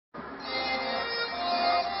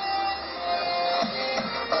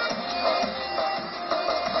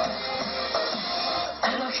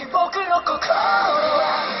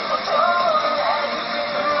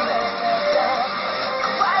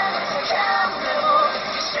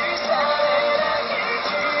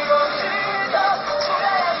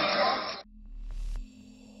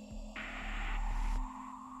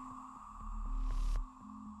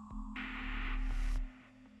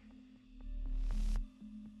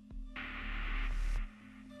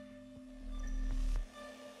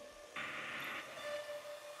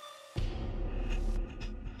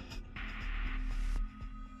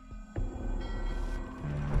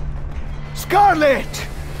Scarlet!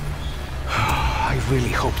 I really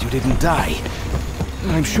hope you didn't die.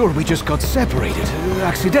 I'm sure we just got separated,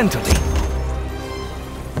 accidentally.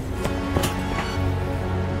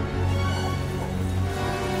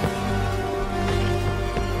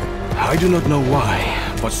 I do not know why,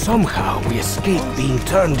 but somehow we escaped being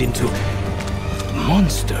turned into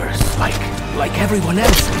monsters, like everyone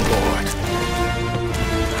else on board.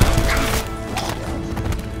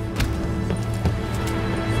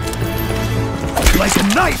 Like a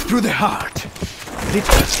knife through the heart.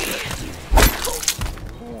 Literally.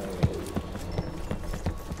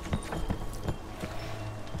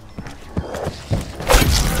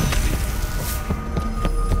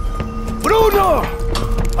 Bruno!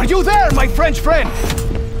 Are you there, my French friend?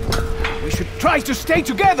 We should try to stay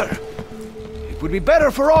together. It would be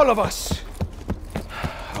better for all of us.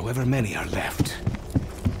 However many are left.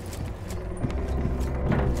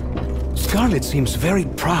 Scarlet seems very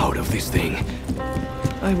proud of this thing.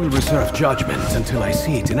 I will reserve judgment until I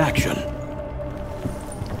see it in action.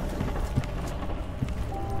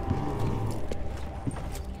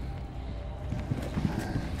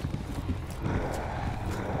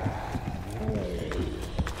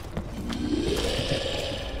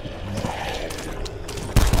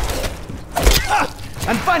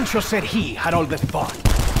 And Pancho said he had all the fun.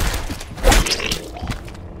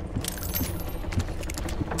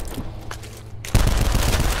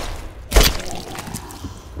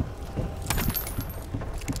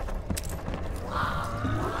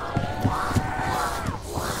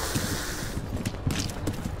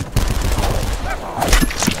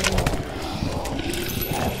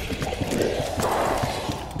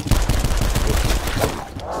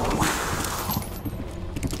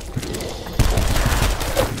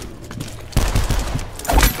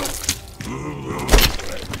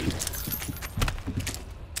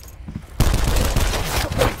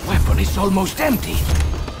 Almost empty.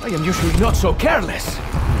 I am usually not so careless.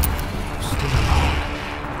 Still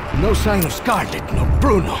alone. No sign of Scarlet, no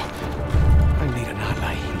Bruno. I need an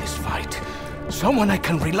ally in this fight. Someone I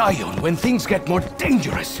can rely on when things get more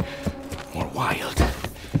dangerous, more wild.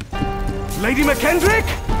 Lady McKendrick?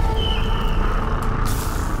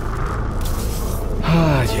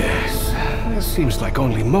 Ah, yes. It seems like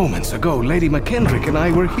only moments ago Lady McKendrick and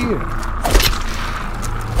I were here.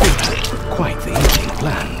 We had quite the evening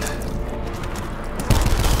planned.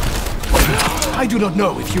 I do not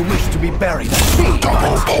know if you wish to be buried at sea,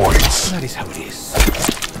 Double points. That is how it is.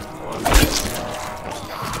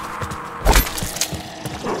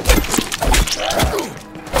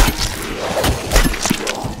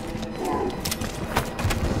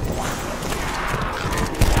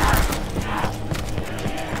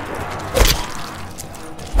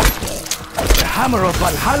 The hammer of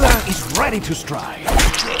Valhalla is ready to strike.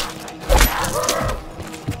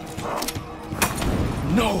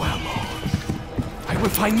 No ammo. We'll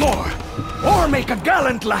find more, or make a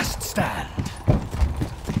gallant last stand.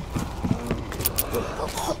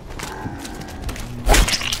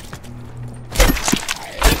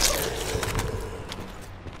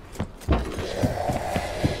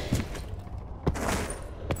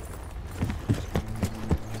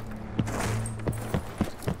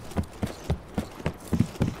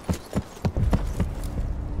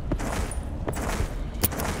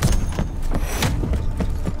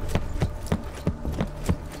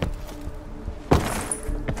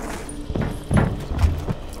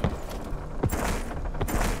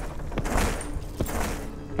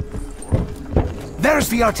 There's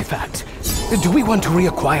the artifact. Do we want to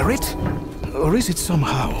reacquire it? Or is it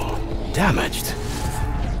somehow damaged?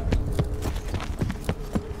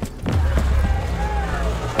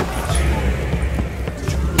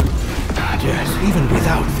 Yes, even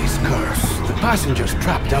without this curse, the passengers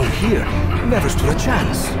trapped down here never stood a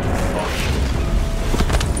chance.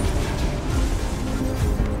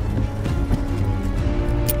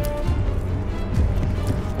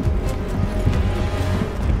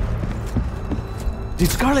 Did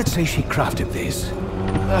Scarlet say she crafted this?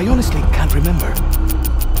 I honestly can't remember.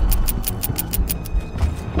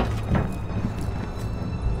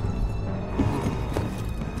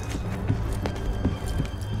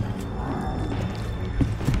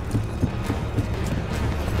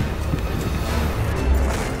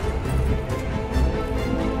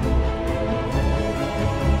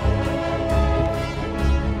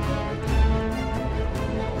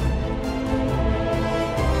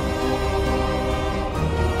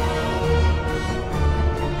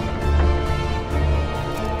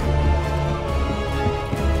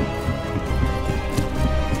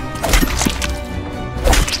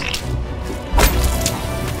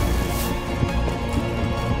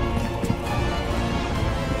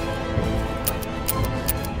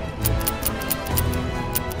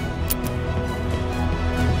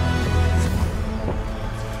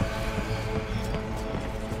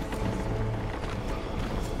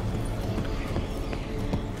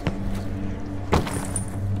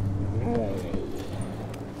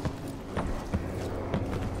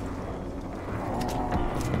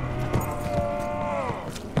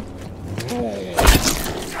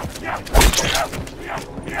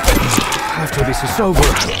 After this is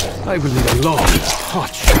over, I will need a long,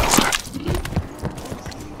 hot shower.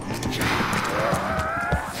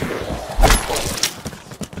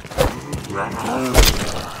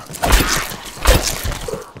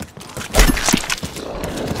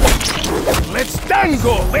 Let's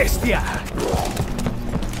tango, bestia!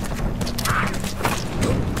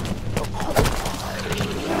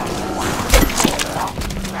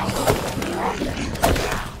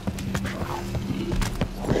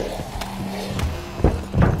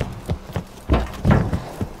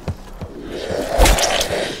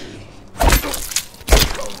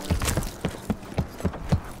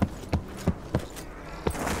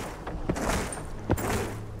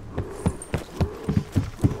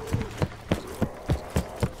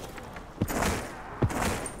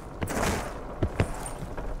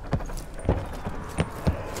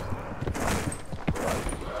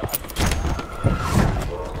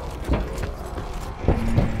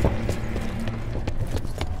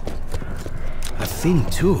 Thin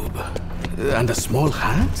tube. And a small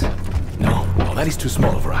hat? No, that is too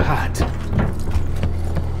small for a hat.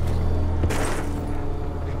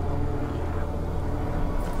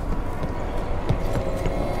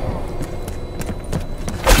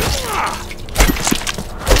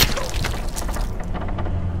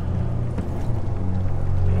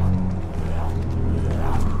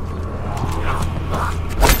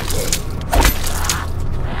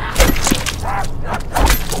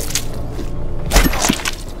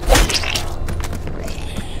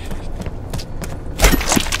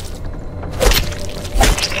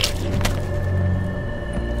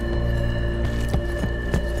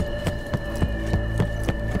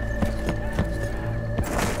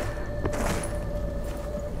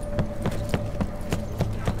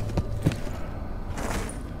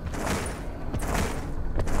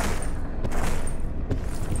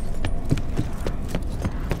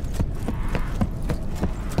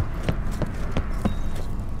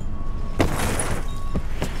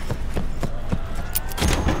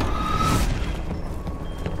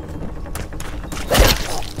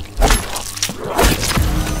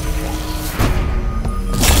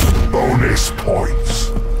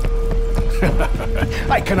 Points.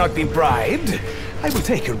 I cannot be bribed. I will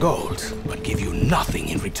take your gold, but give you nothing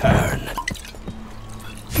in return.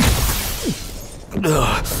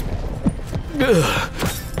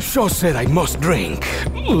 Shaw said I must drink.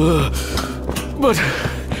 But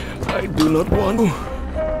I do not want to.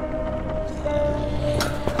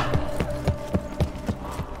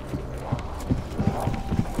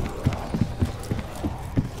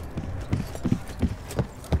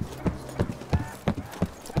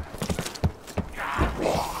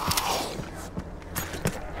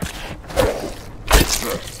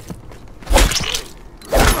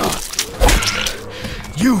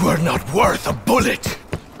 You are not worth a bullet!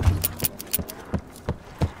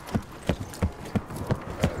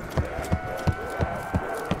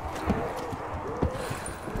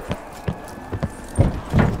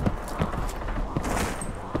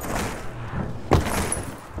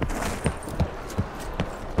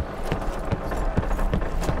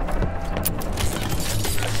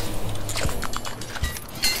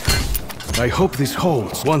 I hope this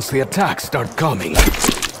holds once the attacks start coming.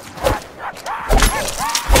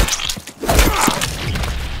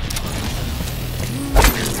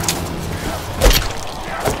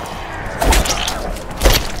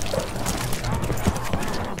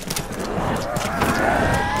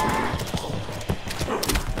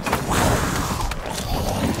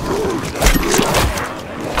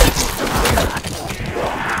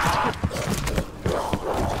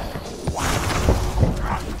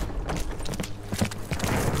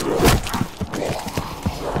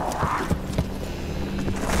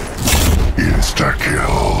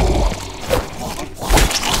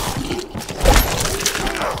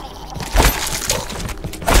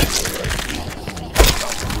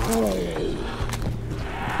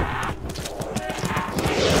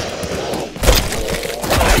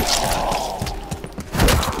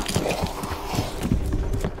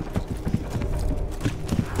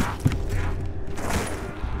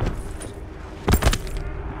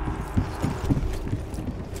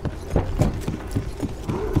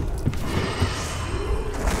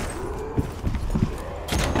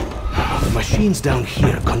 Machines down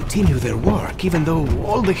here continue their work, even though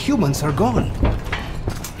all the humans are gone.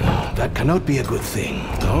 That cannot be a good thing,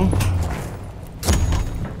 no?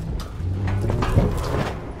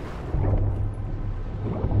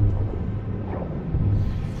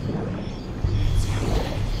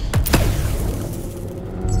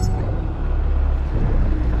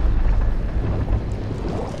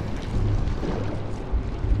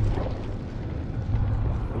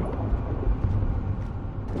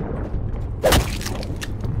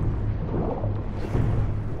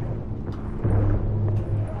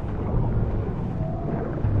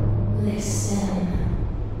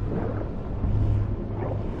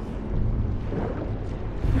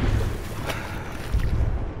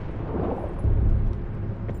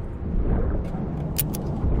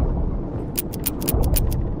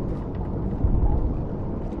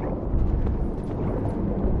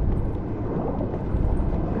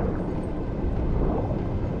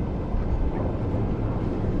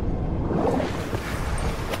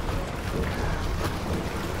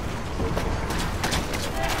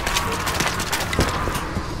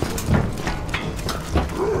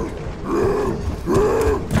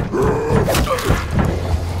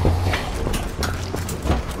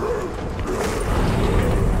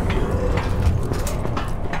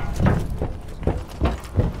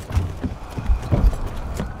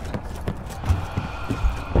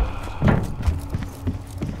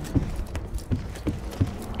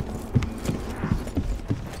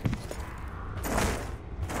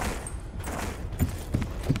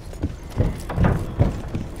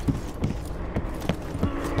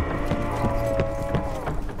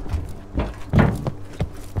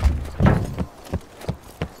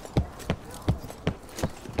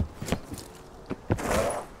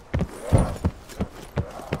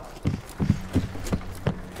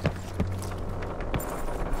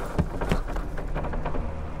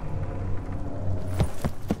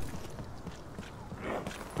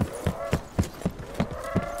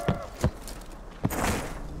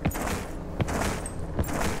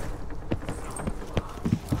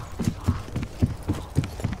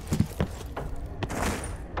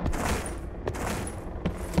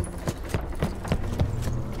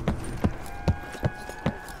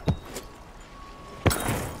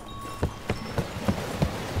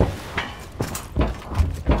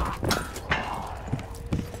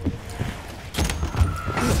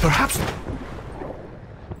 Perhaps...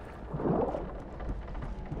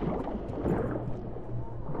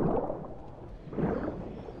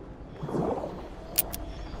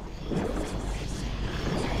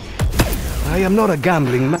 I am not a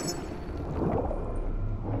gambling man.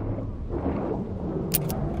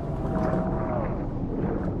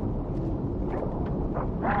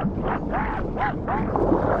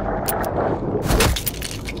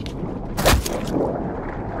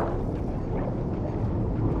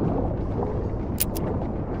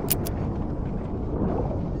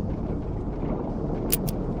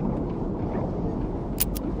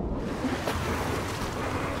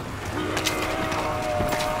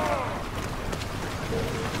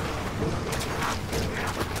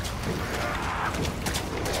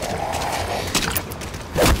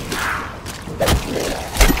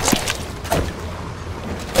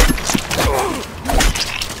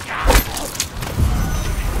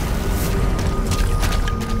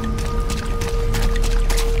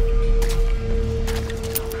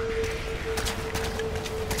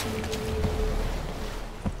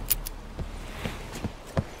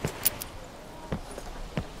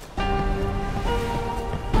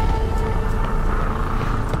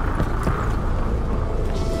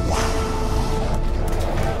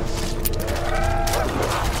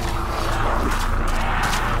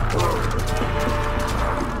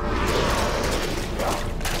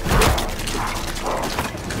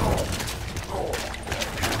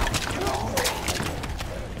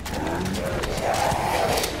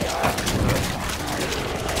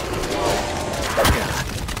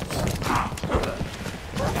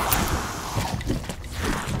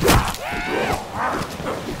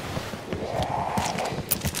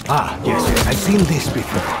 Ah, yes, I've seen this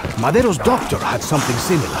before. Madero's doctor had something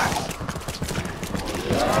similar.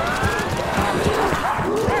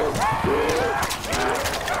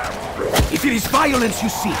 If it is violence you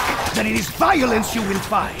seek, then it is violence you will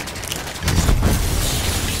find.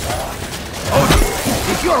 Oh,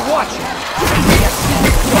 if you're watching, send me a seat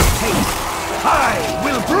of your taste. I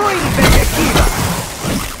will bring the tequila.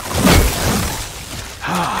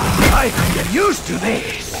 I can get used to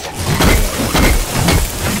this.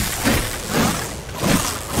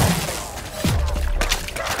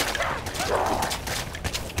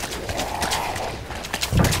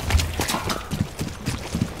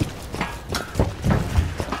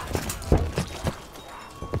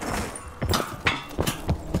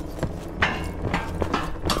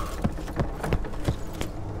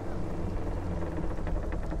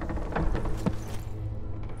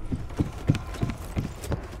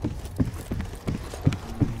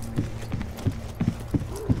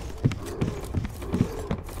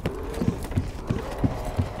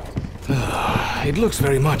 It looks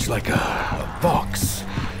very much like a box.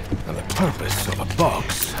 And the purpose of a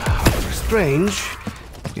box, however strange,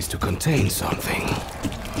 is to contain something.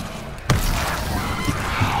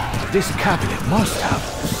 This cabinet must have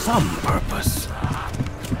some purpose.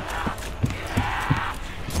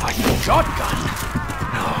 A shotgun?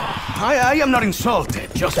 No, I am not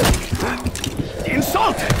insulted, just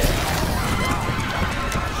insulted!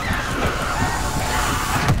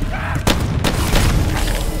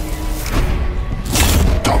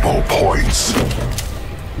 Points.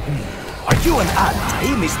 Are you an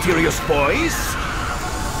ally, mysterious boys?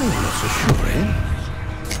 I'm not so sure, eh?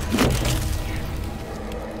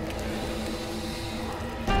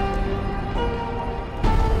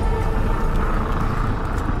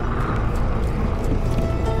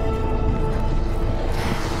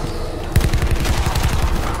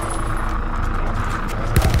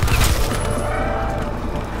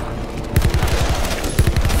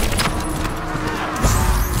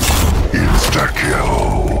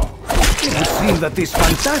 That this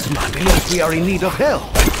phantasma believes we are in need of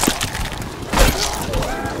help.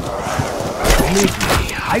 Believe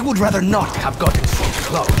me, I would rather not have gotten so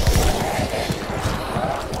close.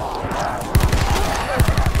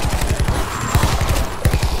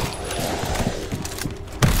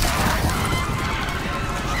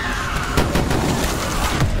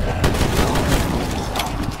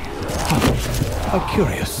 How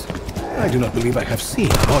curious. I do not believe I have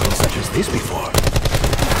seen a model such as this before.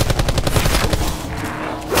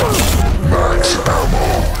 Max ammo.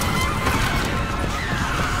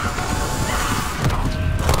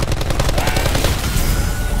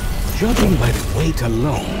 Judging by the weight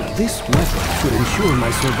alone, this weapon should ensure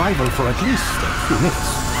my survival for at least a few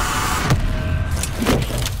minutes.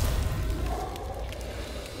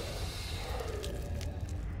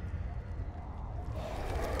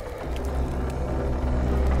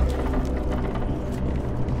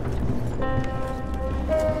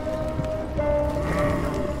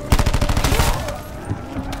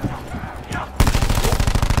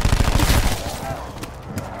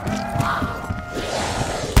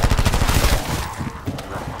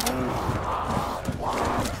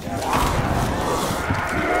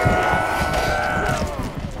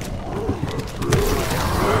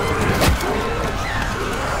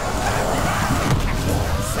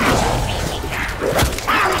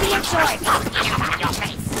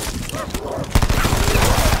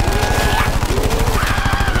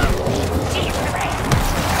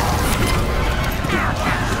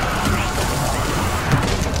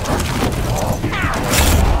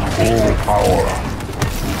 power.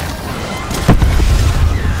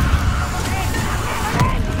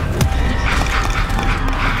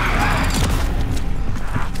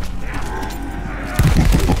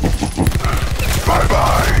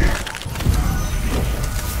 Bye-bye.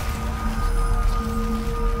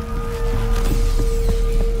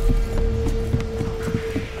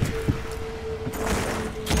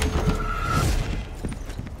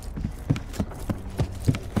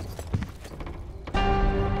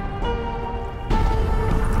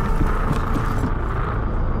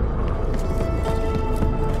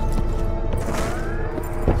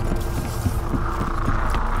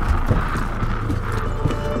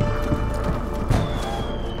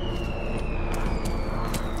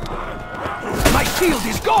 Shield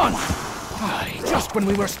is gone! Just when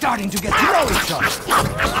we were starting to get to know each other.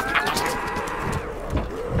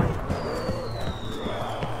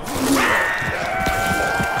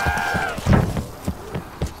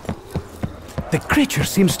 The creature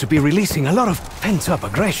seems to be releasing a lot of pent-up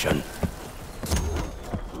aggression.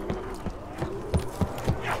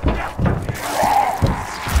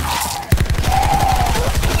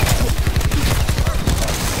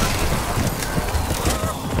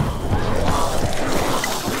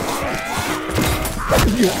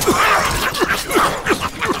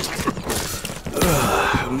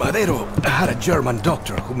 Madero had a German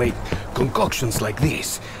doctor who made concoctions like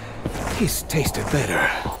these. His tasted better.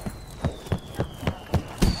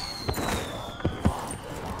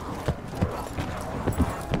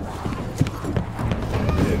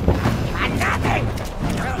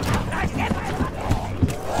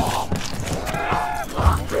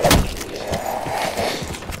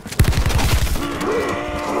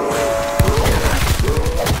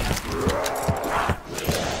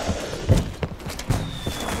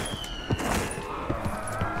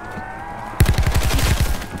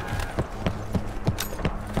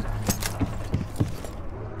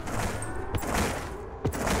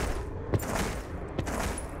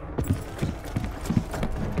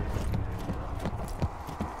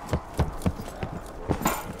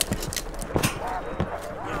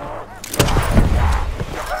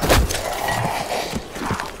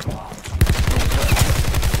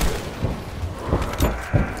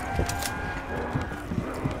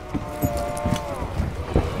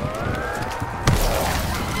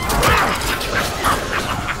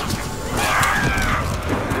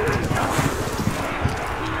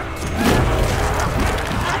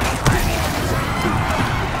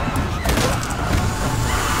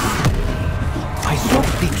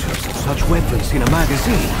 Weapons in a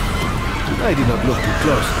magazine. I did not look too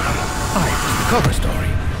closely. I was the cover story.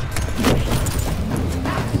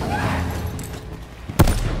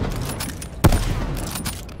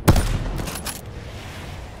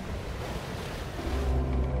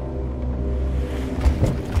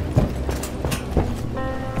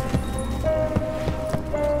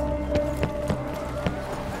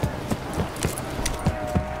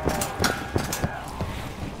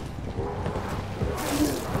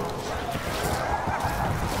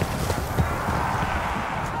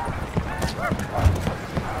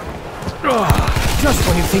 Just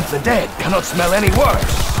when you think the dead cannot smell any worse.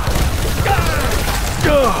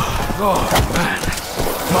 Oh, man.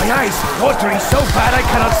 My eyes are watering so bad I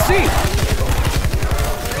cannot see.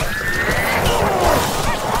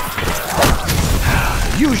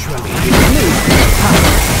 Usually it needs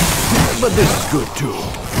power, but this is good too.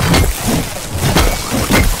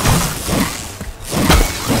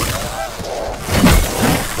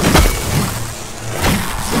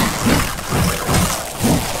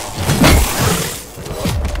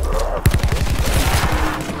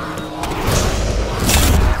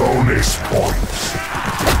 Bonus points.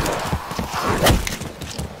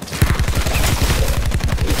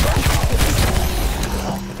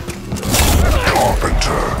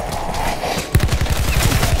 Carpenter.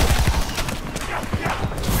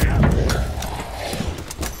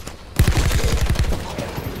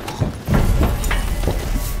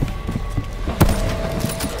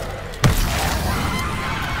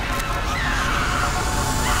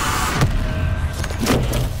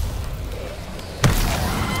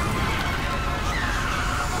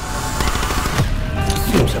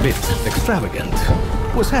 Seems a bit extravagant.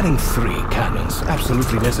 Was having 3 cannons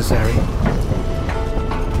absolutely necessary?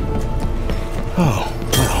 Oh,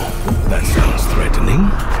 well, that sounds threatening.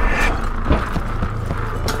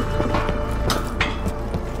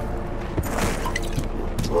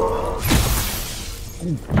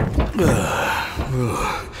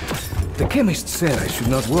 The chemist said I should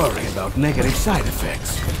not worry about negative side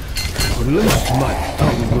effects. Unless my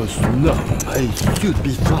tongue was numb, I should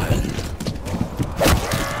be fine.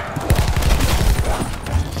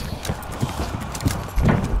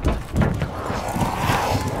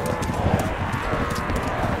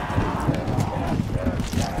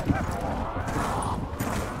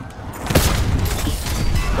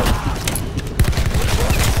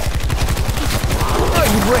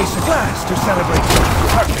 chance to celebrate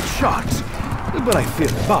perfect shots, but I fear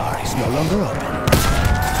the bar is no longer open.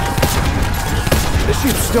 The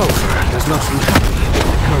ship's stoker does not seem happy with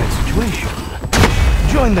the current situation.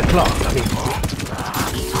 Join the club, amigo.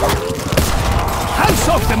 Hands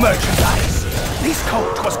off the merchandise! This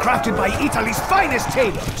coat was crafted by Italy's finest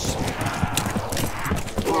tailors.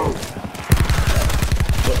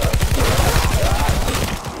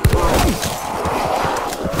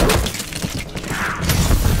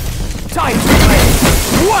 Time to play!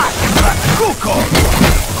 Whack that cuckoo!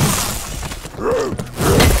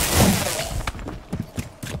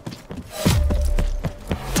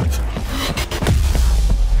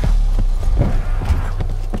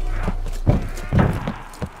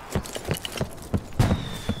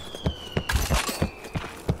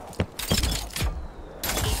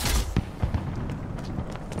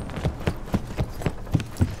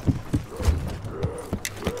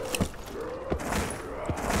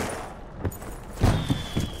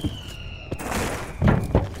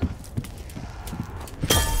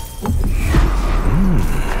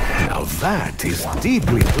 That is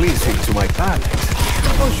deeply pleasing to my palate.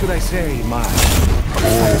 Or should I say, my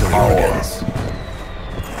organs.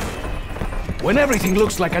 When everything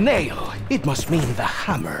looks like a nail, it must mean the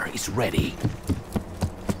hammer is ready.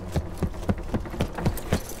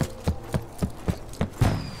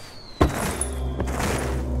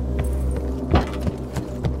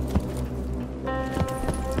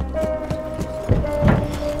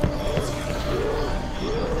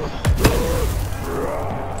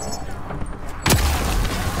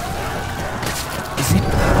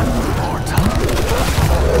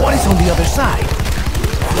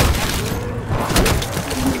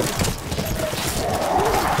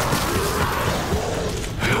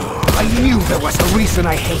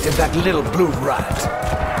 I hated that little blue rat.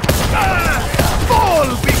 Fall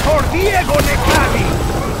before Diego Necali!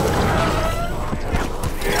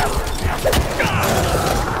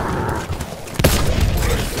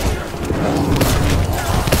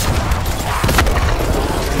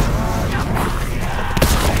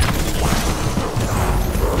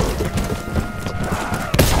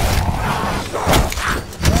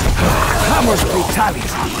 Hammer's brutality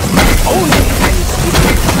only ends with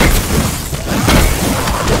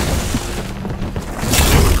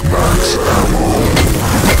I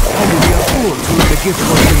would be a fool to let the gift go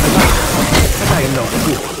in the mouth, but I am no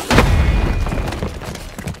fool.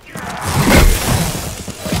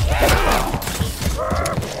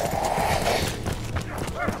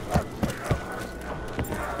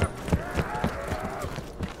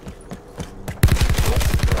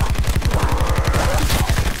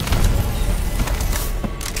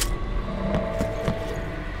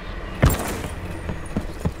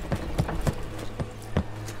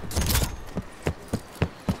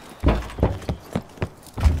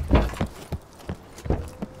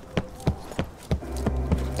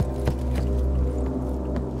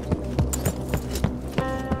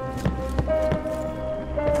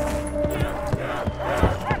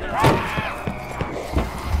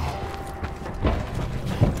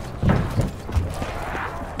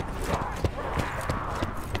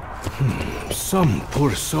 Some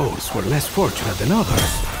poor souls were less fortunate than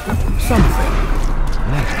others. Some of them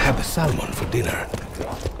never had the salmon for dinner.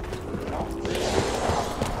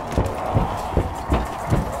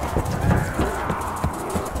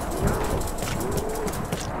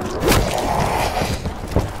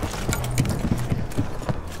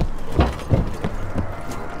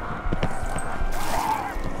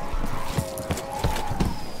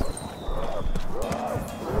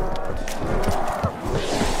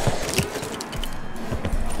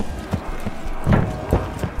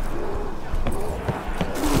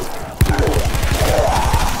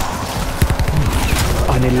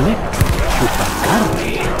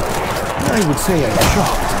 I would say I'm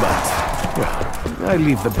shocked, but, well, I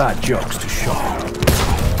leave the bad jokes to Shaw.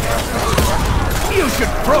 You should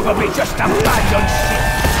probably just abandon ship!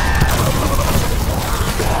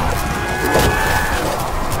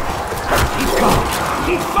 Keep calm!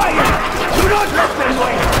 Keep fire! Do not let them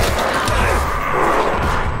win!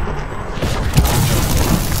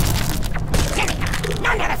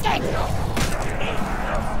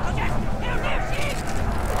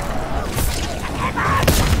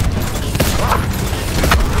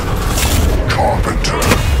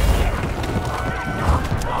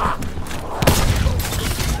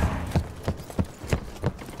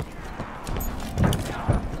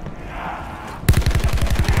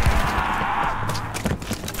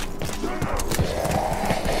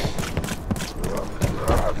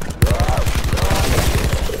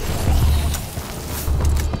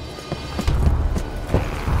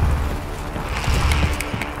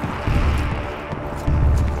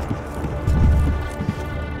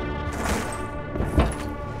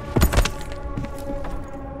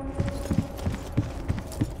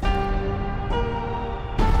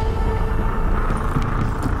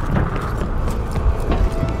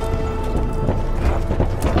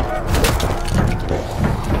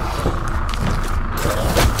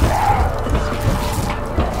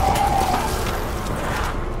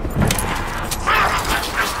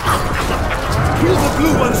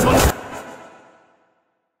 blue ones on...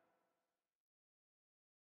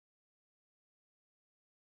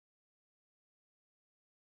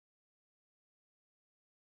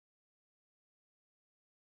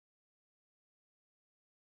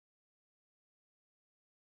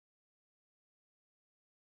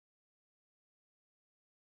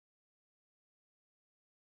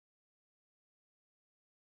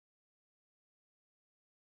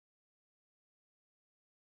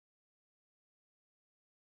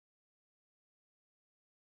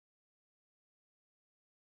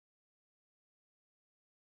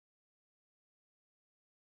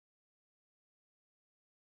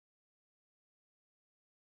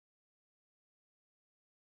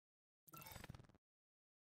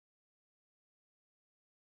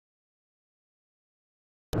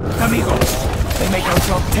 Amigos, they make our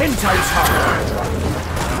job 10 times harder.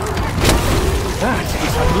 That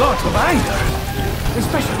is a lot of anger,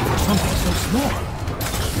 especially for something so small.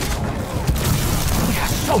 He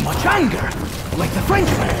has so much anger, like the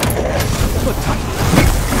Frenchman. But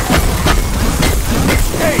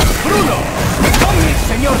hey, Bruno! Come meet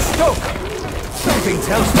Senor Stoke! Something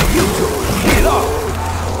tells me you two hit it off.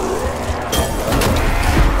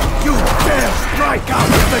 You dare strike out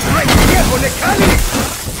with the great Diego Lecali!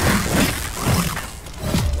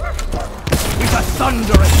 With a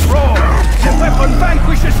thunderous roar, the weapon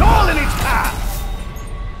vanquishes all in its path!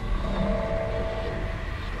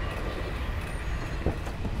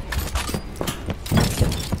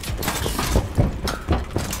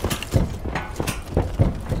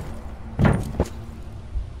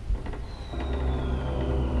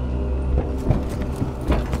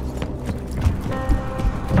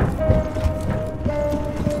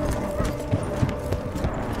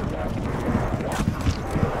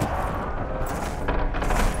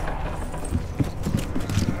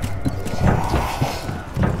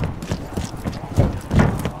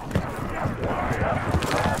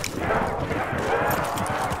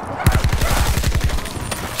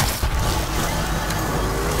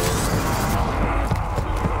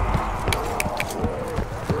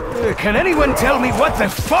 Can anyone tell me what the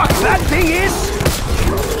fuck that thing is?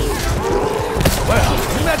 Well,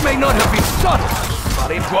 that may not have been subtle, but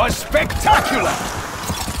it was spectacular!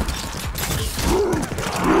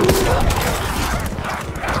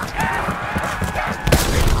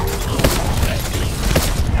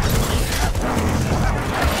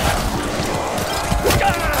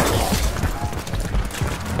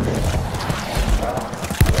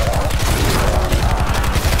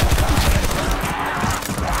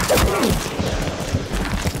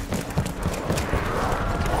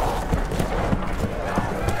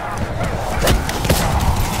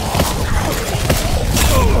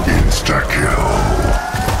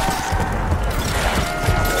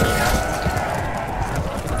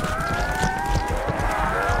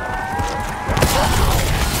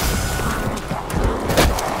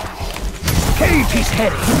 He's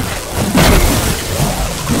heading.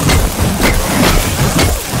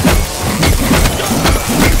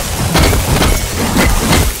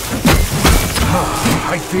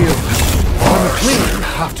 I feel unclean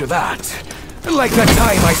after that. Like the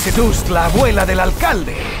time I seduced la abuela del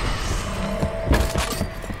alcalde.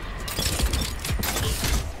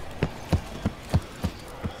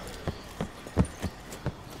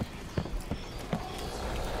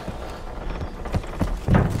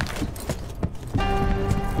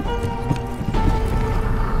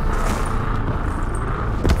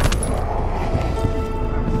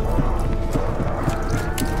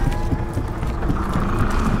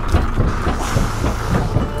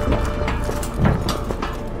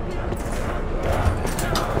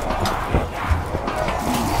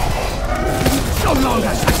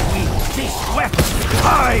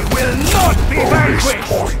 I will not be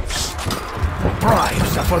vanquished!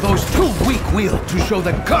 Bribes are for those too weak-willed to show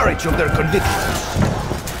the courage of their convictions.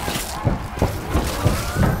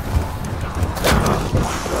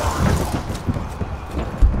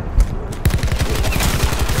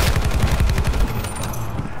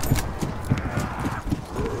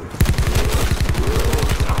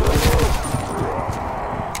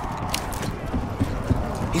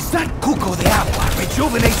 Is that Cuco de Agua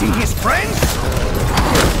rejuvenating his friends?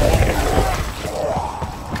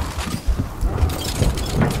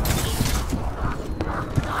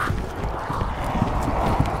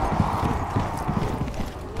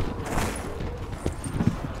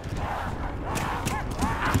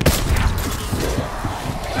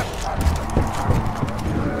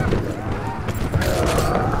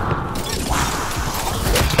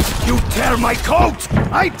 You tear my coat!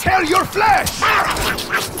 I tear your flesh!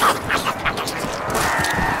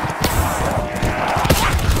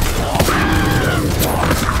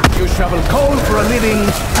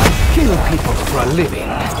 for a living.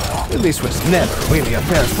 This was never really a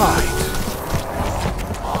fair fight.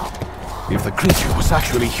 If the creature was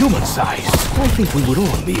actually human-sized, I think we would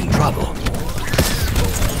all be in trouble.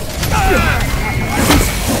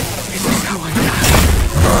 This is how I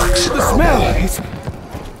die. The smell is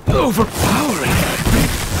overpowering.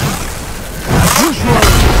 As usual,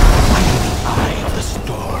 I'm in the eye of the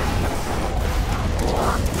storm.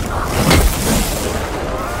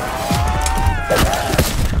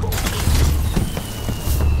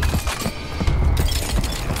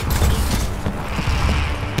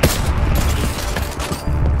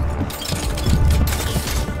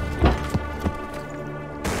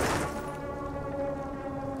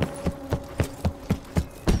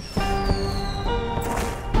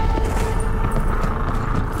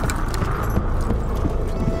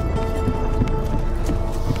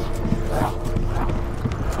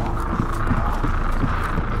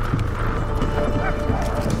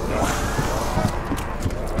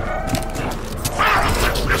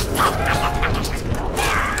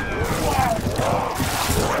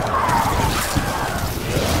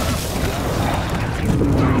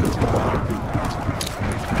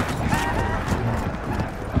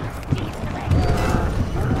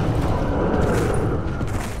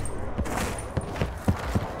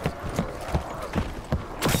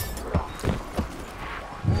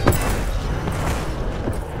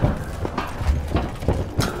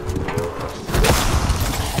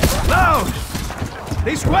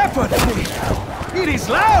 This weapon! It is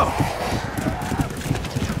loud!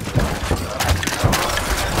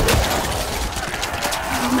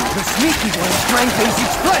 The sneaky one strengthens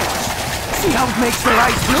its flesh! See how it makes their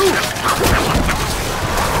eyes blue?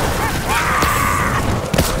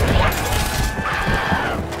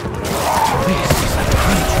 This is a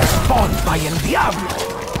creature spawned by El Diablo!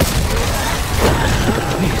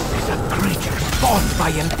 This is a creature spawned by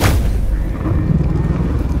El...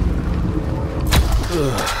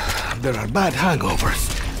 There are bad hangovers,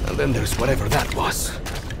 and then there's whatever that was.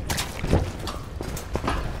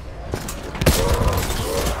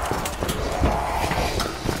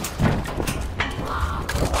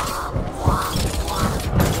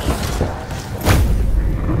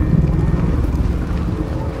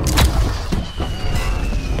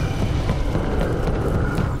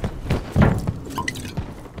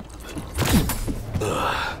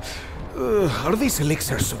 Are these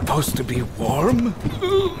elixirs supposed to be warm?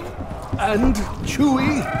 And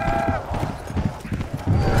chewy?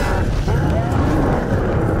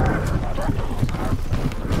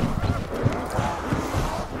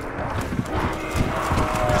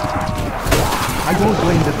 I won't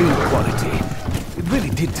blame the build quality. It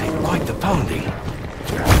really did take quite the pounding.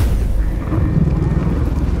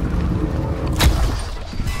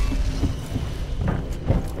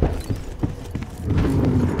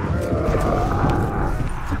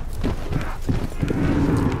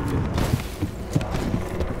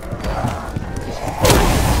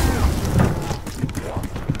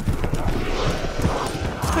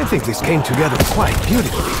 I think this came together quite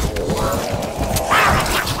beautifully.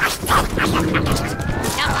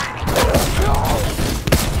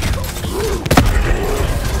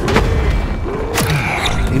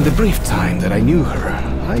 In the brief time that I knew her,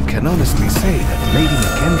 I can honestly say that Lady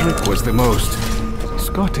McKendrick was the most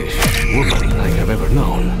Scottish woman I have ever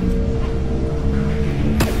known.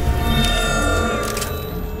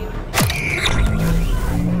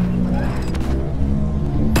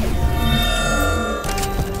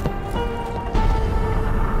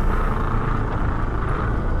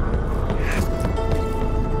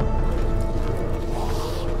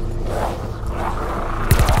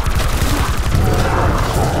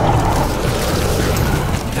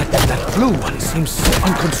 Blue one seems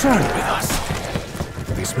unconcerned with us.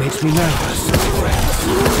 This makes me nervous, friends.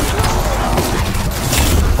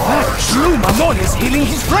 That blue Mamon is healing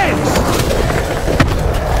his friends!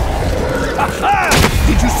 Aha!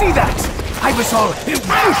 Did you see that? I was all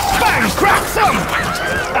bang, crack some!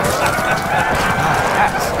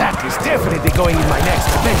 That is definitely going in my next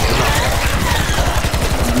adventure.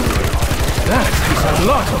 That is a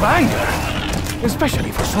lot of anger,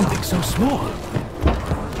 especially for something so small.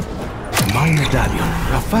 My medallion,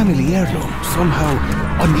 a family heirloom, somehow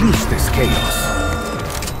unleashed this chaos.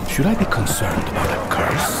 Should I be concerned about a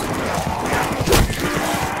curse?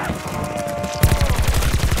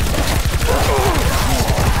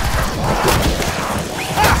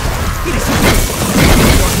 Ah! It is useless!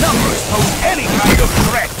 Your numbers pose any kind of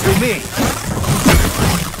threat to me!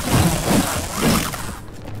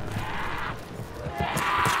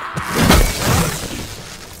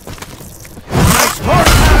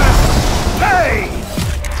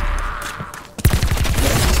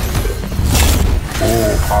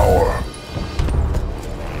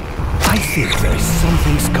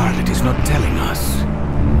 telling us?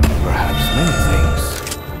 Perhaps many things.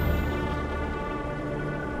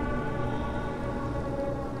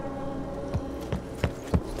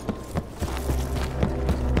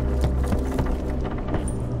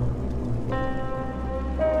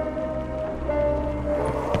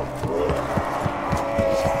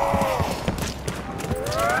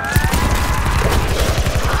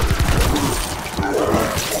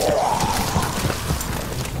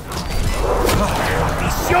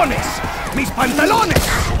 ¡Mis pantalones!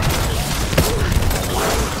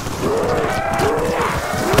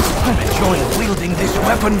 I'm enjoying wielding this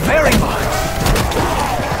weapon very much.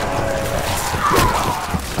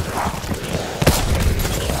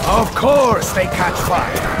 Of course they catch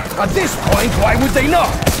fire. At this point, why would they not?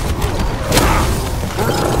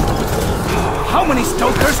 How many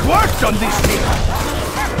stokers worked on this thing?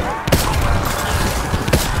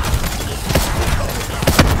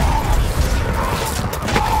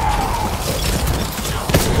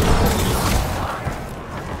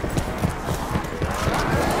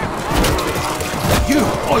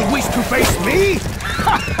 Wish to face me?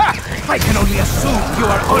 I can only assume you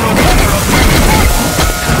are unaware of me.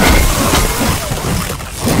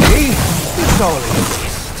 See? It's all in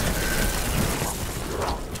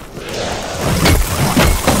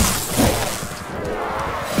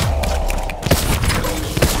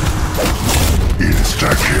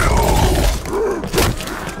Insta kill.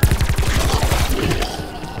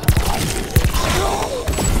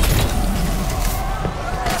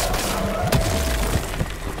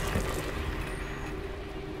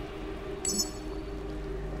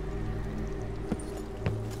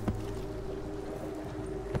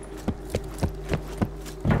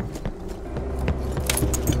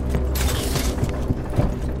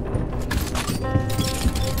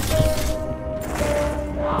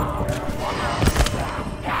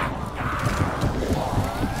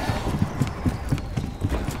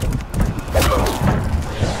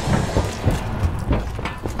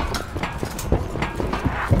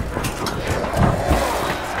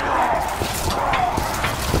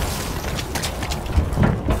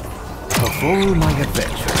 Of all my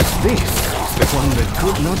adventures, this is the one that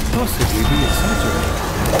could not possibly be exaggerated.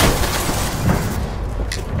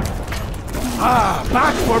 Ah,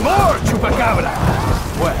 back for more, Chupacabra!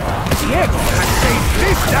 Well, Diego has saved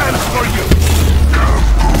this dance for you!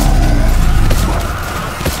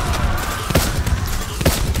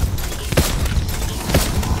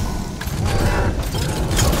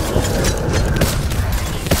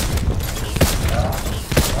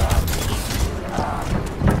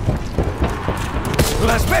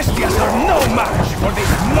 Las bestias are no match for this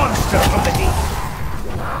monster from the deep!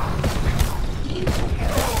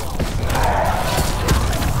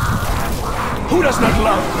 Who does not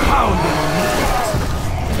love pounding meat?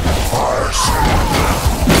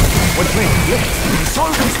 When playing games, it's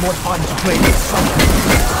always more fun to play with someone.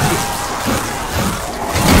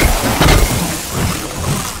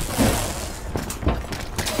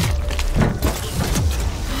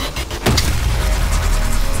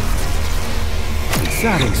 It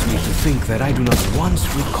saddens me to think that I do not once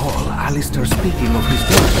recall Alistair speaking of his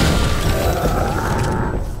daughter.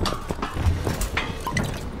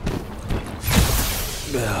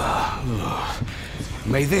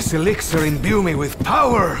 May this elixir imbue me with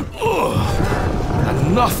power,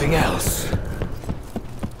 and nothing else.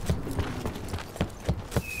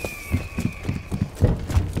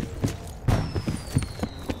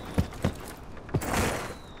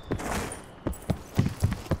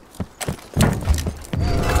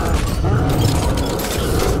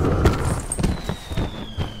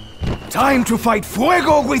 Time to fight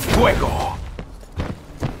fuego with fuego!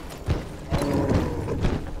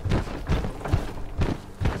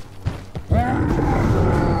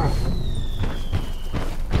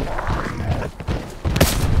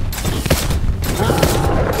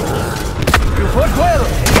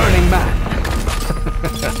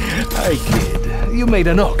 I kid. You made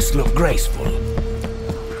an ox look graceful.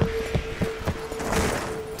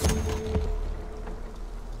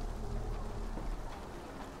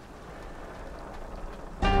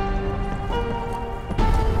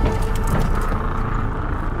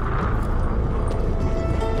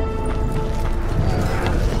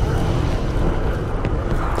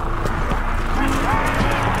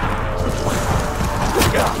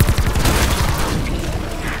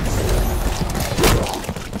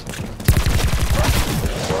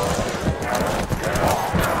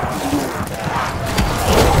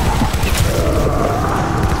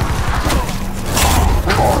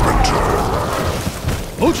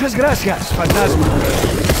 Muchas gracias, Fantasma.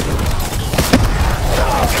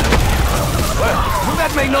 Well,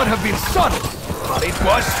 that may not have been subtle, but it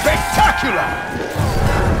was spectacular!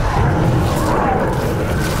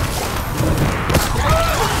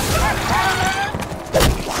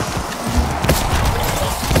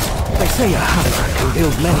 They say a hammer can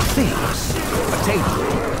build many things. A table,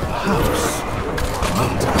 a house, a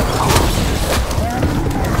mountain.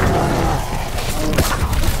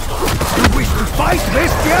 You wish to fight,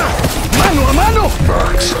 bestia? Mano a mano!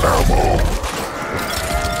 Max ammo.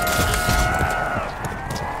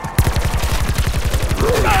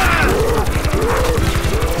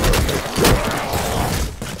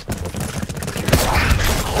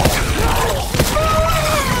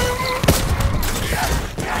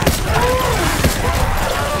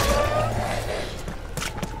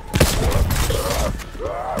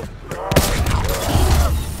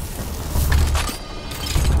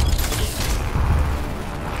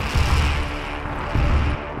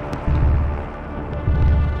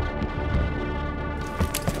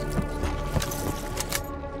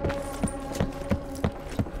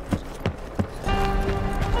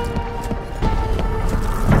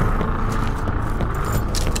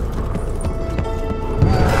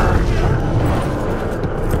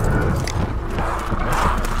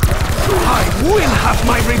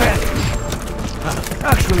 My revenge!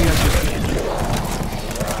 Actually, I just did.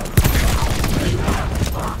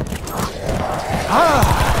 Ah,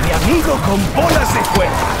 mi amigo con bolas de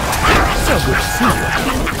fuego. So good to see you.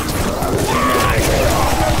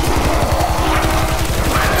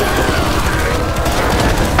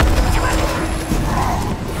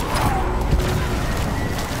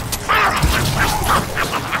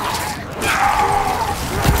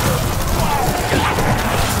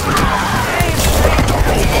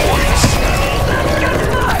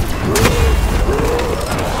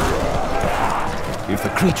 If the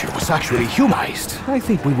creature was actually humanized, I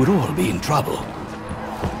think we would all be in trouble.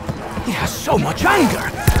 He has so much anger,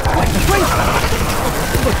 like the Frenchman.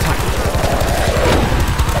 Look tiny.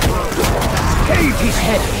 Cave his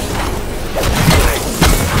head.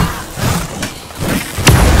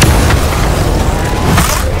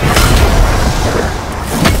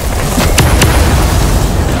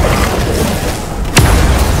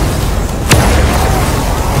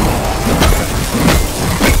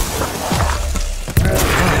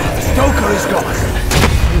 Is gone,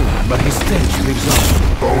 but his stench lives on.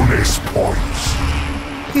 Bonus points.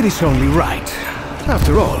 It is only right.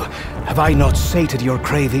 After all, have I not sated your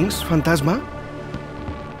cravings, Phantasma?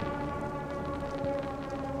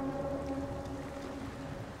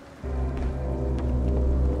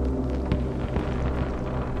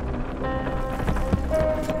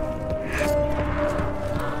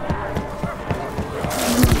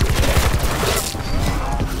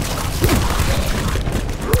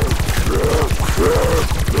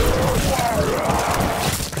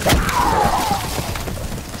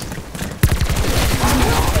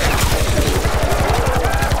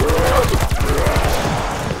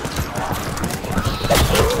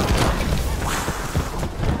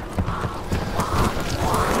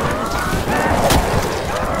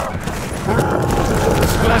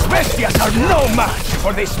 Are no match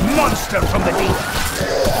for this monster from the deep.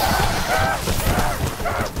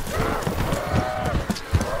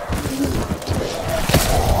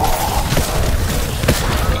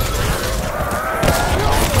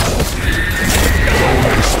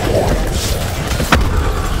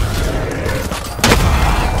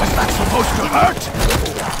 Was that supposed to hurt?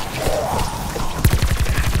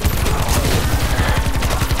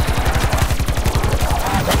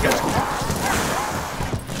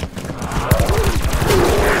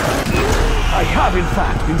 I have, in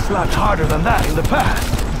fact, been slapped harder than that in the past.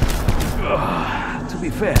 To be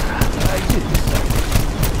fair, I did decide.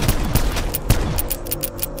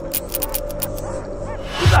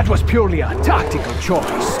 That was purely a tactical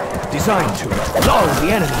choice, designed to lull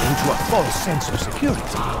the enemy into a false sense of security.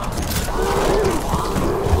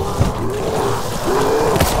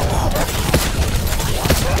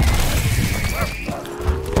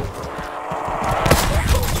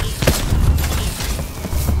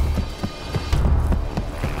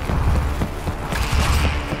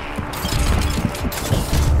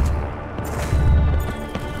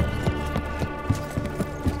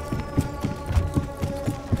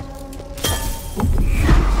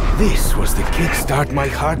 This was the kickstart my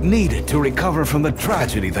heart needed to recover from the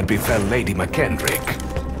tragedy that befell Lady McKendrick.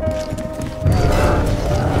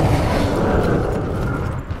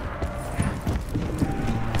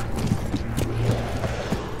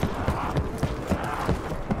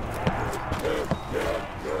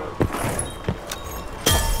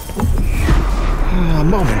 A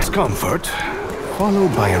moment's comfort,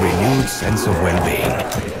 followed by a renewed sense of well-being.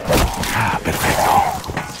 Ah, perfecto.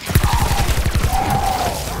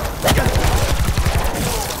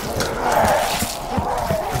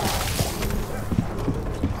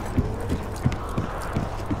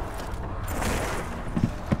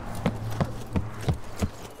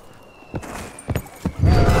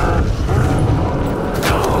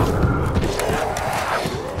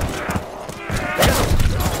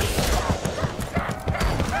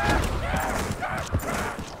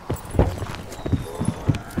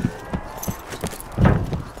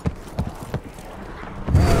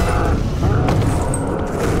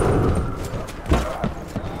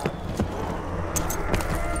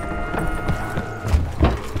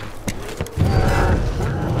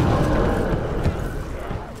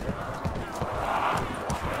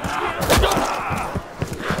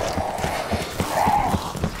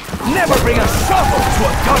 Never bring a shovel to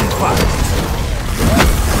a gunfight!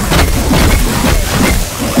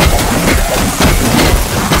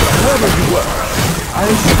 Wherever you were, I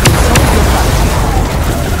should consult your family,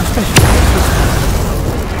 especially at Christmas.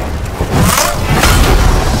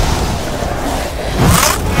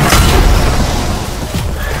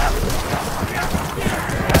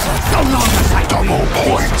 So long as I Double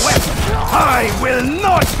points. this weapon, I will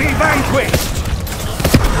not be vanquished!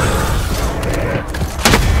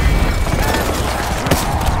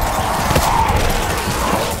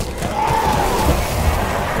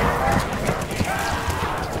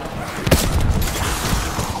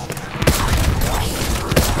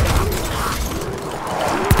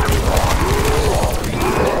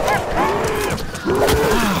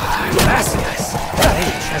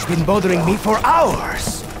 Been bothering me for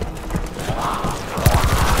hours.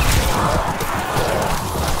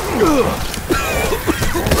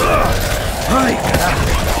 Ay,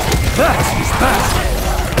 carajo. That is bad.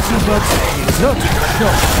 But it's not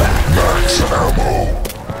Max ammo.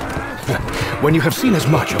 When you have seen as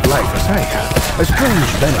much of life as I have, a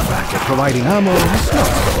strange benefactor providing ammo is not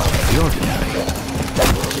so out of the ordinary.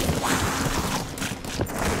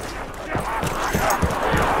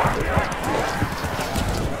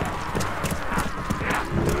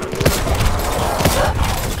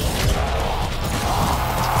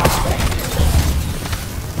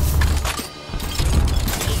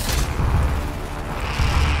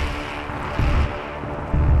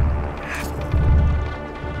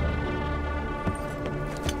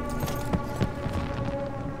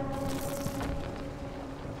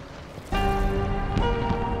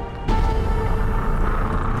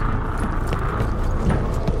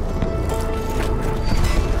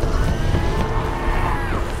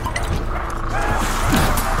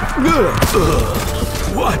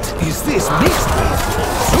 What is this mixed with?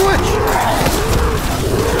 Switch!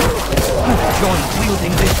 I've enjoyed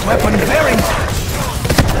wielding this weapon very much.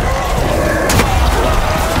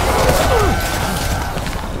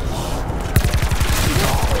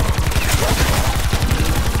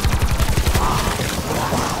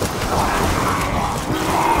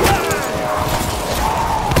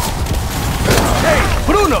 Hey,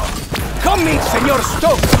 Bruno! Come meet Senor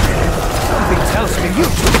Stoker! Something tells me you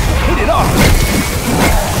two hit it off!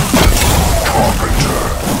 Carpenter.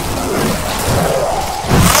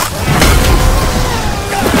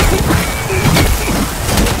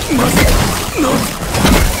 Must not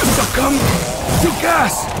succumb to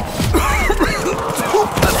gas! Too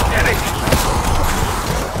pathetic!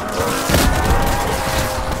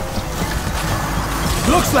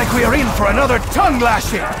 Looks like we are in for another tongue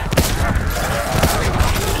lashing!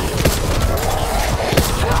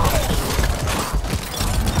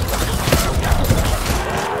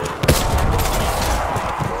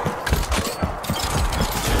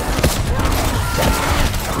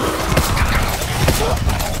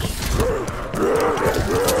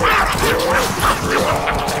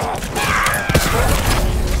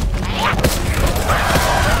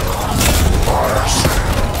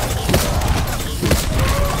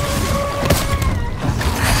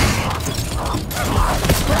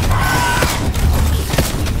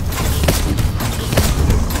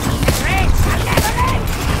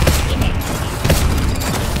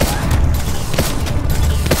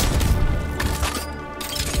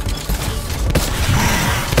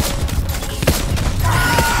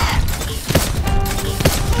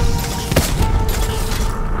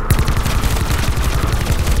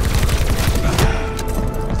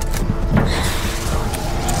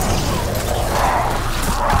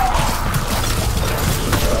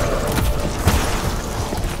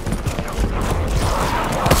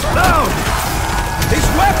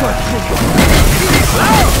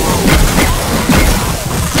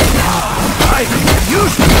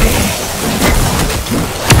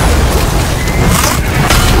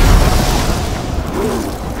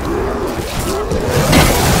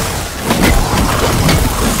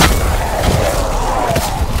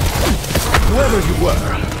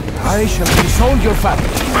 I shall disown your family.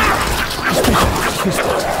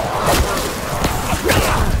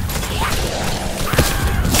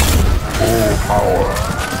 Full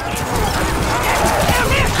power.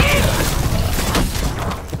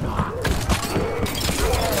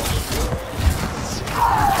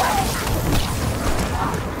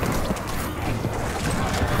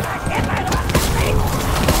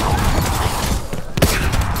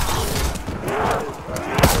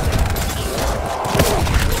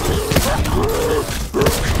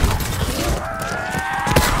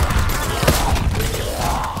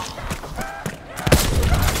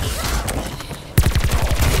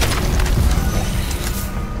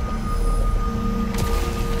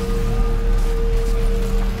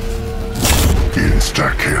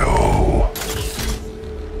 Insta-kill.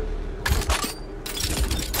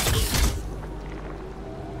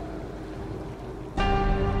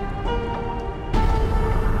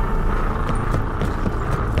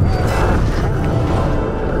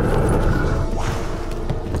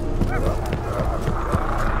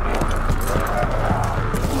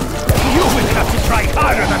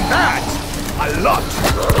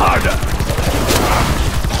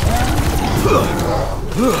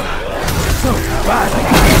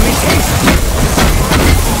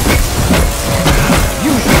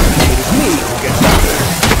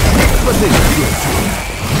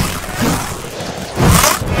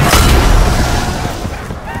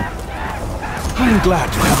 I'm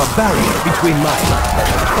glad to have a barrier between my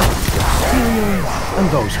exterior and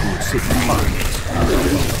those who would sit behind it.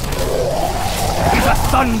 It's a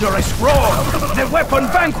thunderous roar! The weapon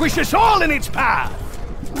vanquishes all in its path!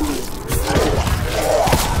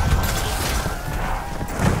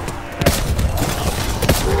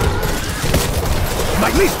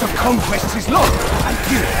 My list of conquests is long, and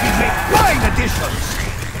here we make fine additions!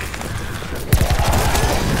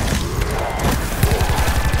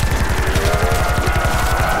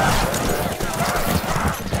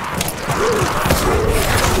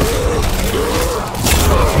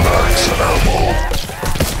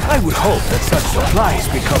 I would hope that such supplies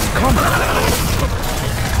become common.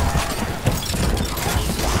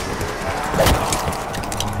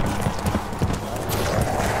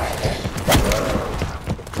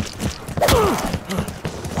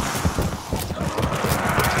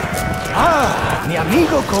 Ah, mi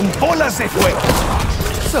amigo con bolas de fuego.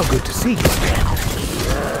 So good to see you again.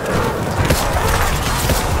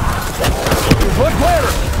 Footwear,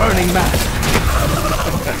 Burning Man.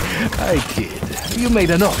 I kid. You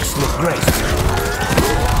made an ox look graceful.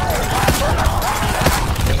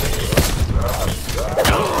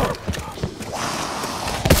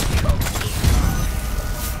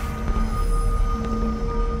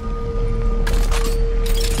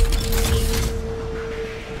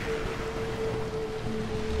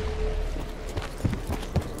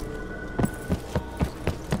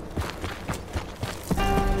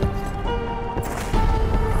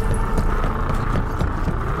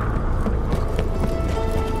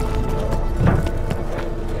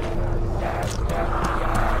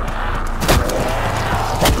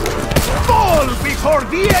 For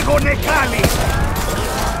Diego Necali!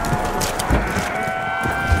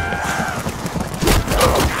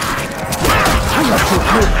 I'm not so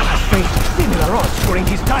good at faced similar odds during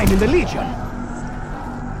his time in the Legion.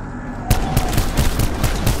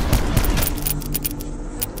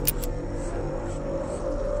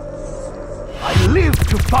 I live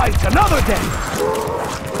to fight another day!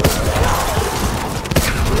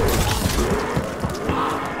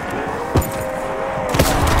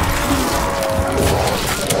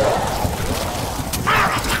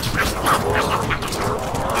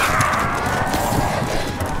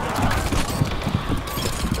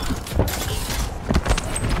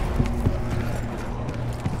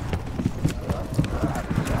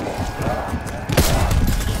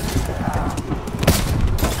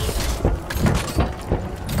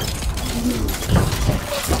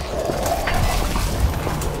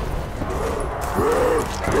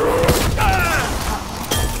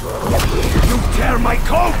 My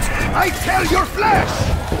coat! I tear your flesh!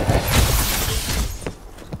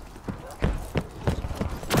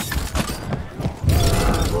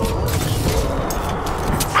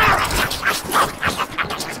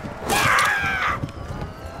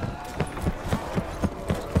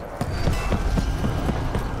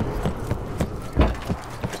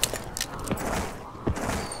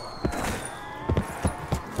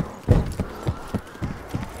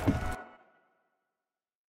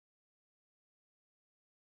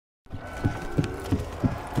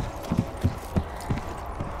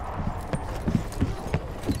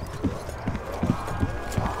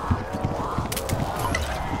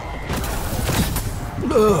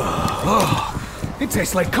 It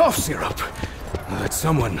tastes like cough syrup that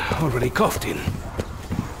someone already coughed in.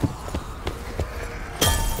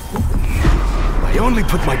 I only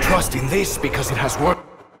put my trust in this because it has worked.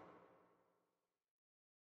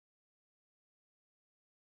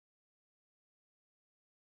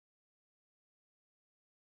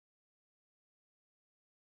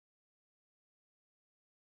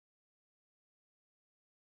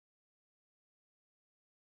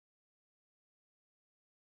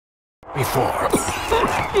 Before.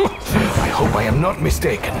 I hope I am not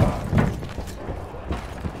mistaken.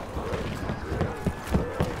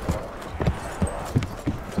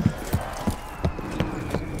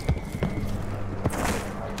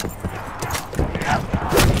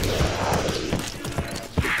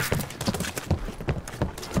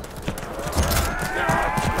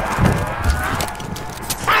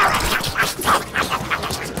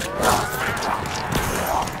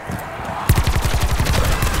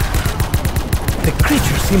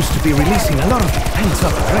 seems to be releasing a lot of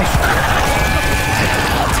pent-up aggression.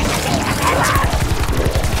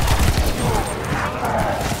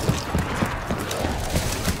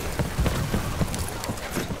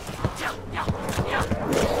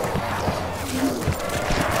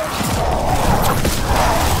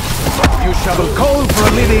 You shovel coal for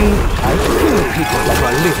a living, I kill people for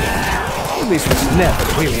a living. This was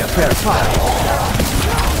never really a fair fight.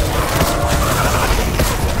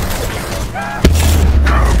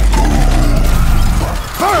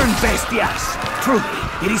 Burn, bestias! Truly,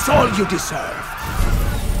 it is all you deserve.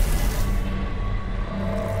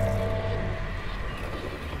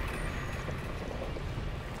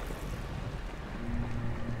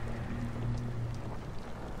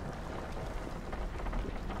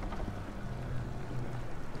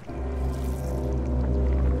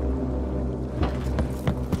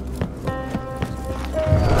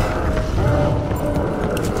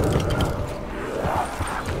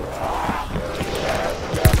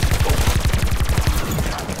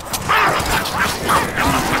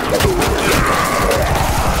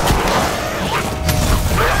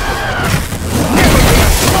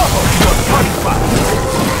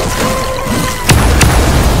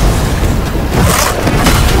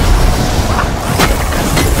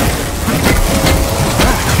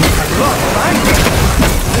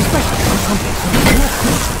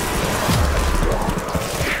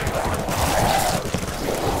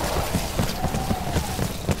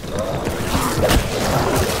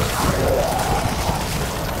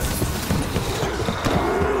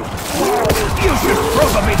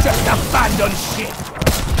 Abandon ship!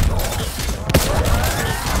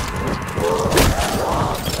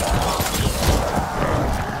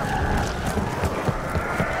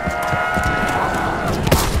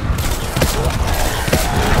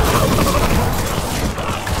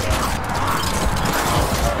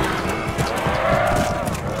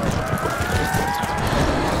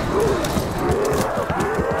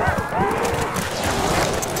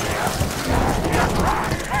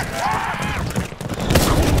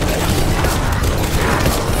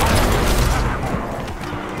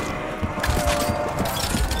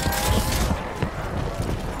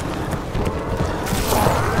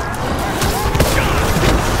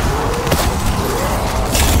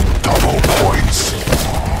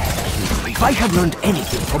 If I have learned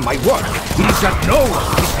anything from my work, it is that no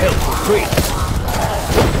one is held for free.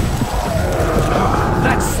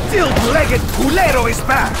 That stilt-legged culero is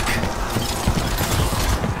back!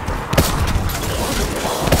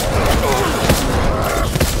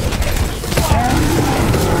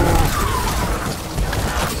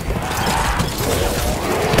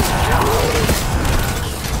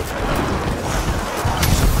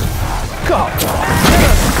 Come on!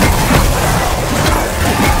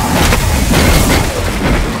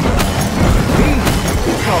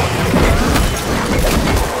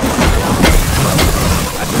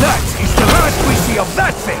 Of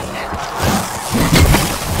that thing!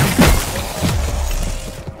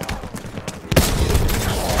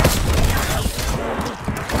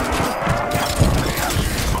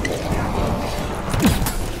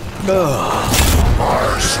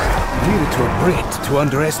 Leave it to a Brit to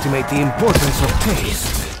underestimate the importance of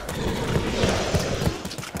taste.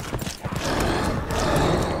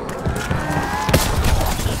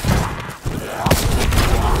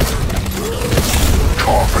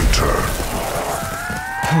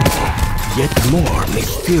 Yet more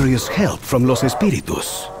mysterious help from Los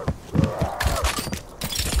Espíritus.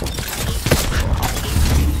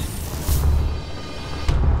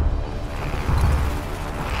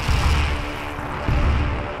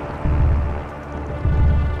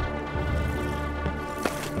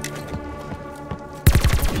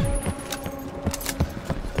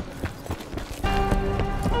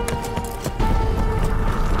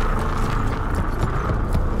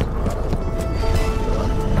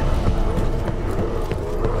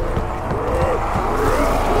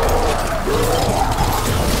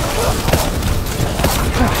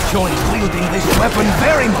 Enjoying wielding this weapon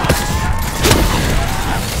very much.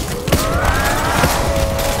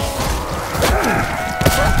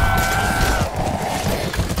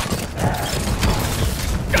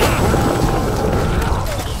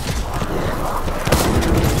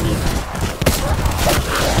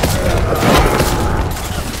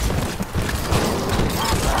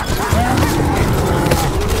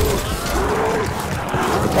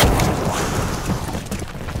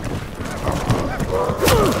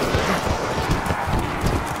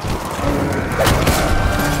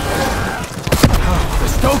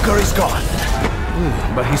 Is gone.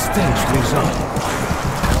 But his stench lives on.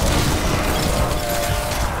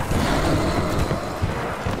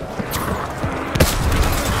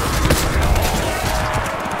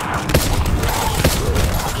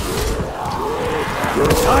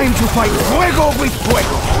 Fuego with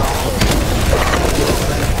fuego!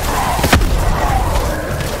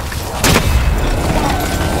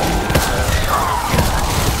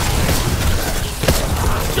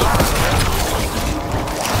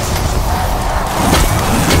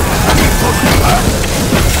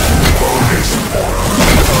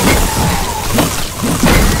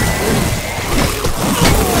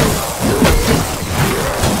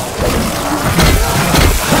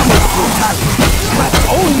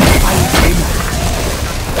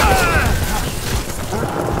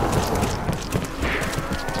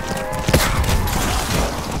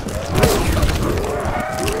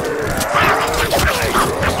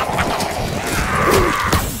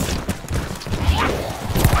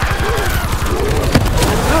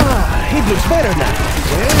 Looks better now.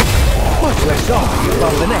 Yeah? Much less obvious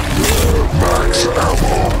about the neck. Max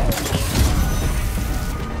ammo.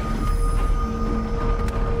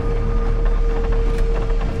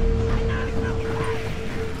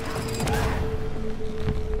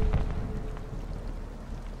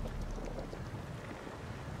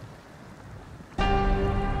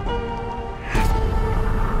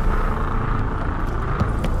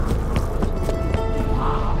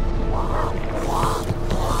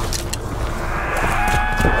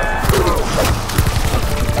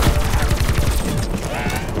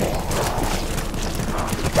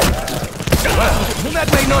 That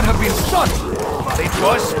may not have been subtle, but it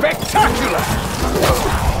was spectacular!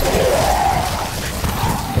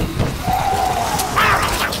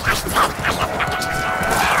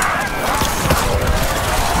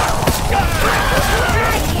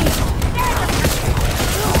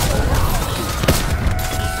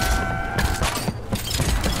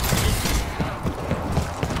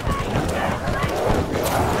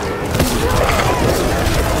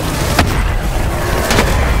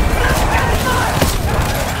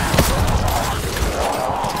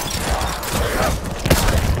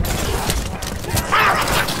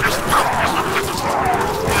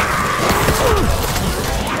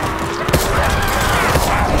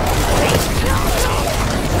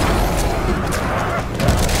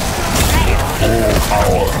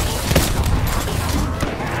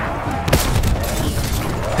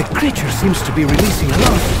 The creature seems to be releasing a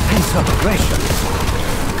lot of pent-up aggression.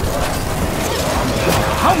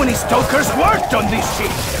 How many stokers worked on this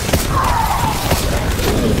shit?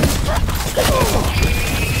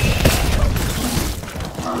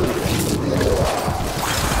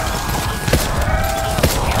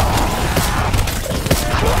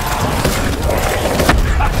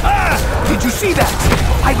 Did you see that?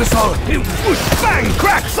 I was all whoosh, bang,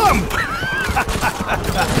 crack, thump!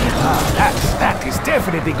 That is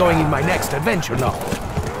definitely going in my next adventure novel.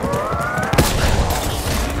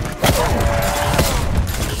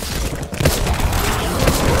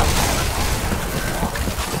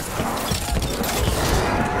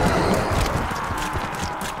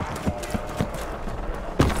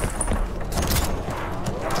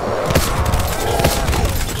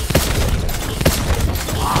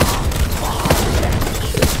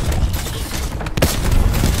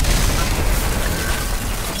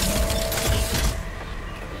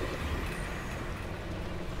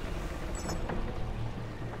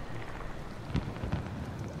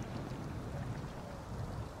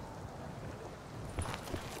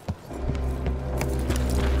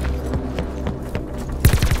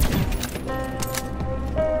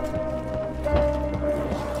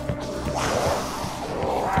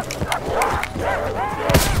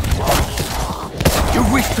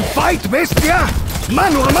 To fight, bestia!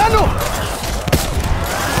 Mano a mano!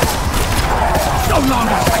 So long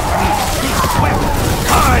as I breathe this weapon,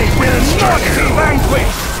 I will not be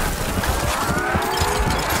vanquished!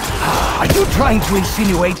 Are you trying to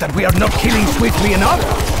insinuate that we are not killing swiftly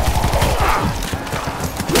enough?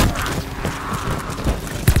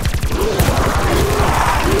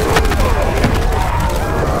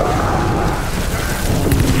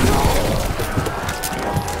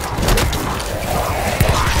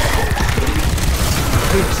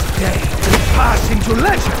 Into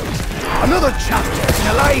legend! Another chapter in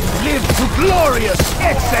a life lived to glorious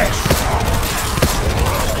excess!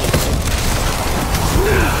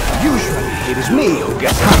 Usually it is me who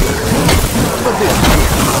gets hammered, but this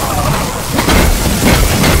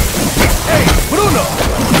Hey, Bruno!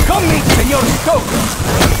 Come meet Senor Stoker!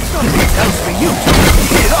 Something tells me you two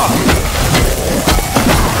hit it off!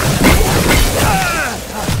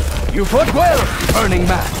 You fought well, Burning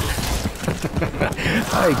Man!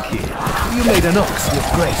 Hi, kid. You made an ox look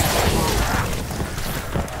graceful.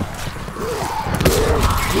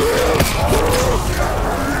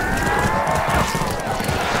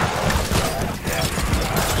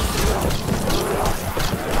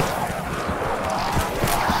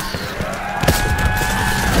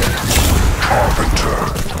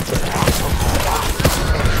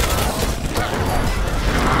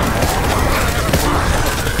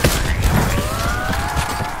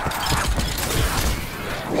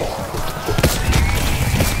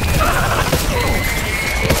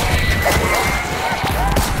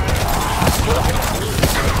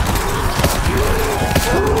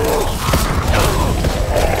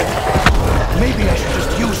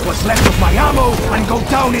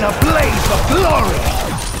 down in a blaze of glory!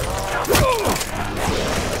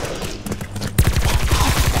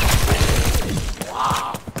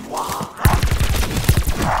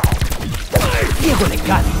 Diego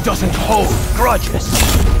Legati doesn't hold grudges.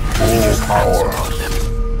 He just acts upon them.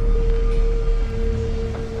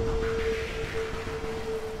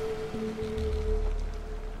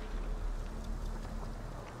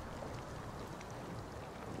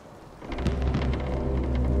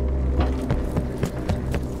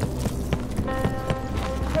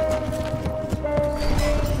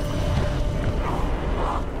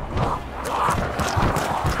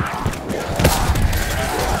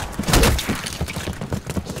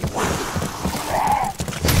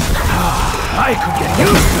 I could get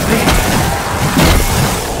used to this!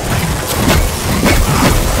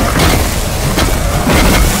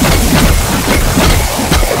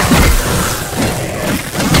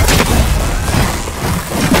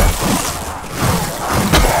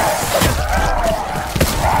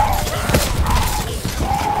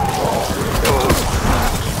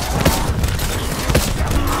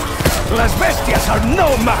 Las Bestias are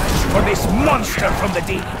no match for this monster from the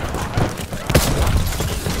deep!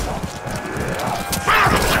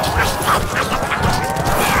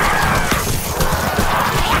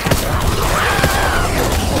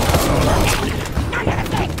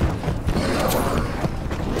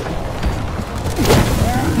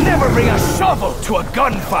 Never bring a shovel to a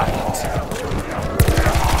gunfight!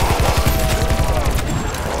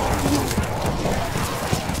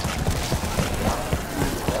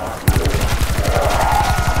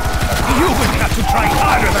 You would have to try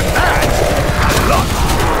harder than that! A lot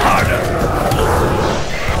harder!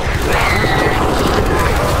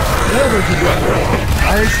 Never give you up, bro.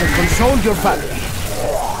 I shall console your family.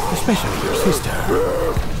 Especially your sister.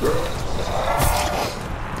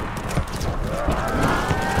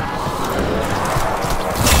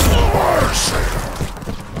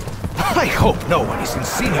 I hope no one is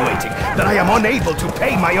insinuating that I am unable to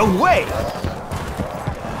pay my own way!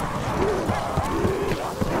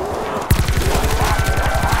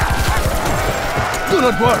 Do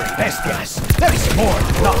not worry, Bestias. There is more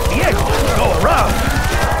than enough Diego to go around!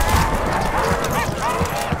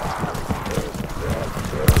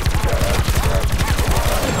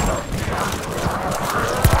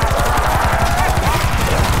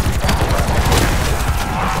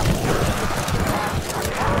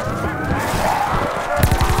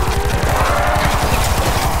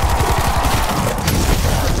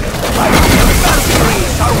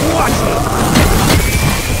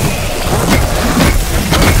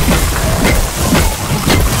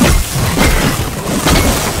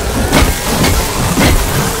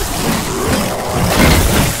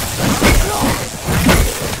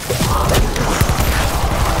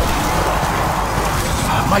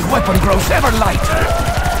 My weapon grows ever lighter.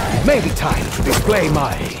 It may be time to display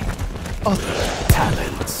my other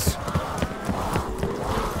talents.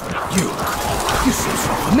 You seem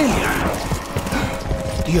so familiar.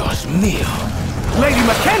 Dios mío. Lady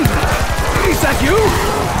Mackenzie! Is that you?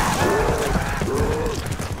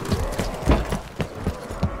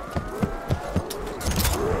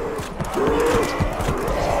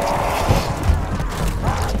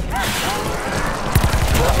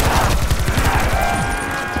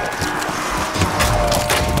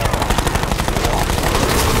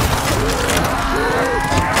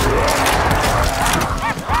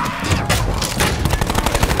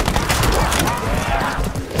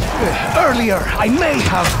 Earlier, I may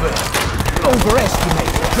have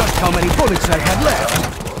overestimated just how many bullets I had left.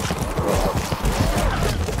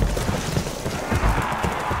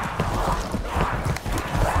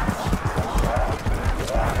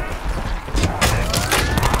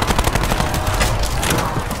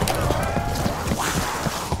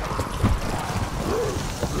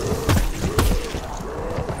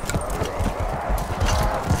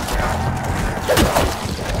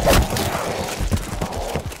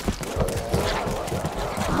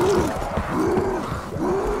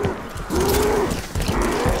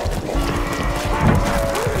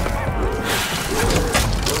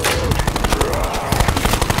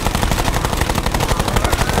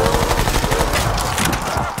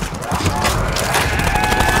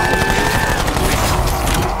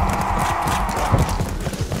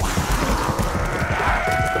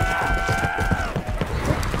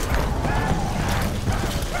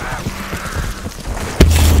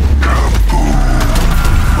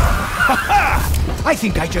 I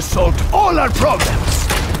think I just solved all our problems!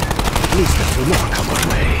 At least a few more come our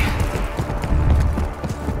way.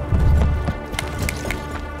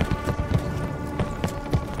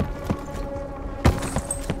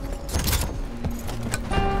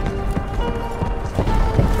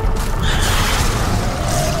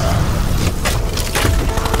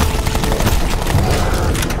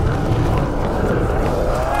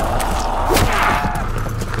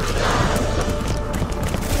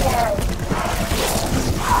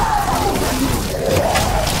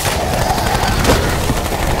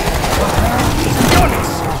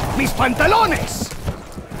 pantalones!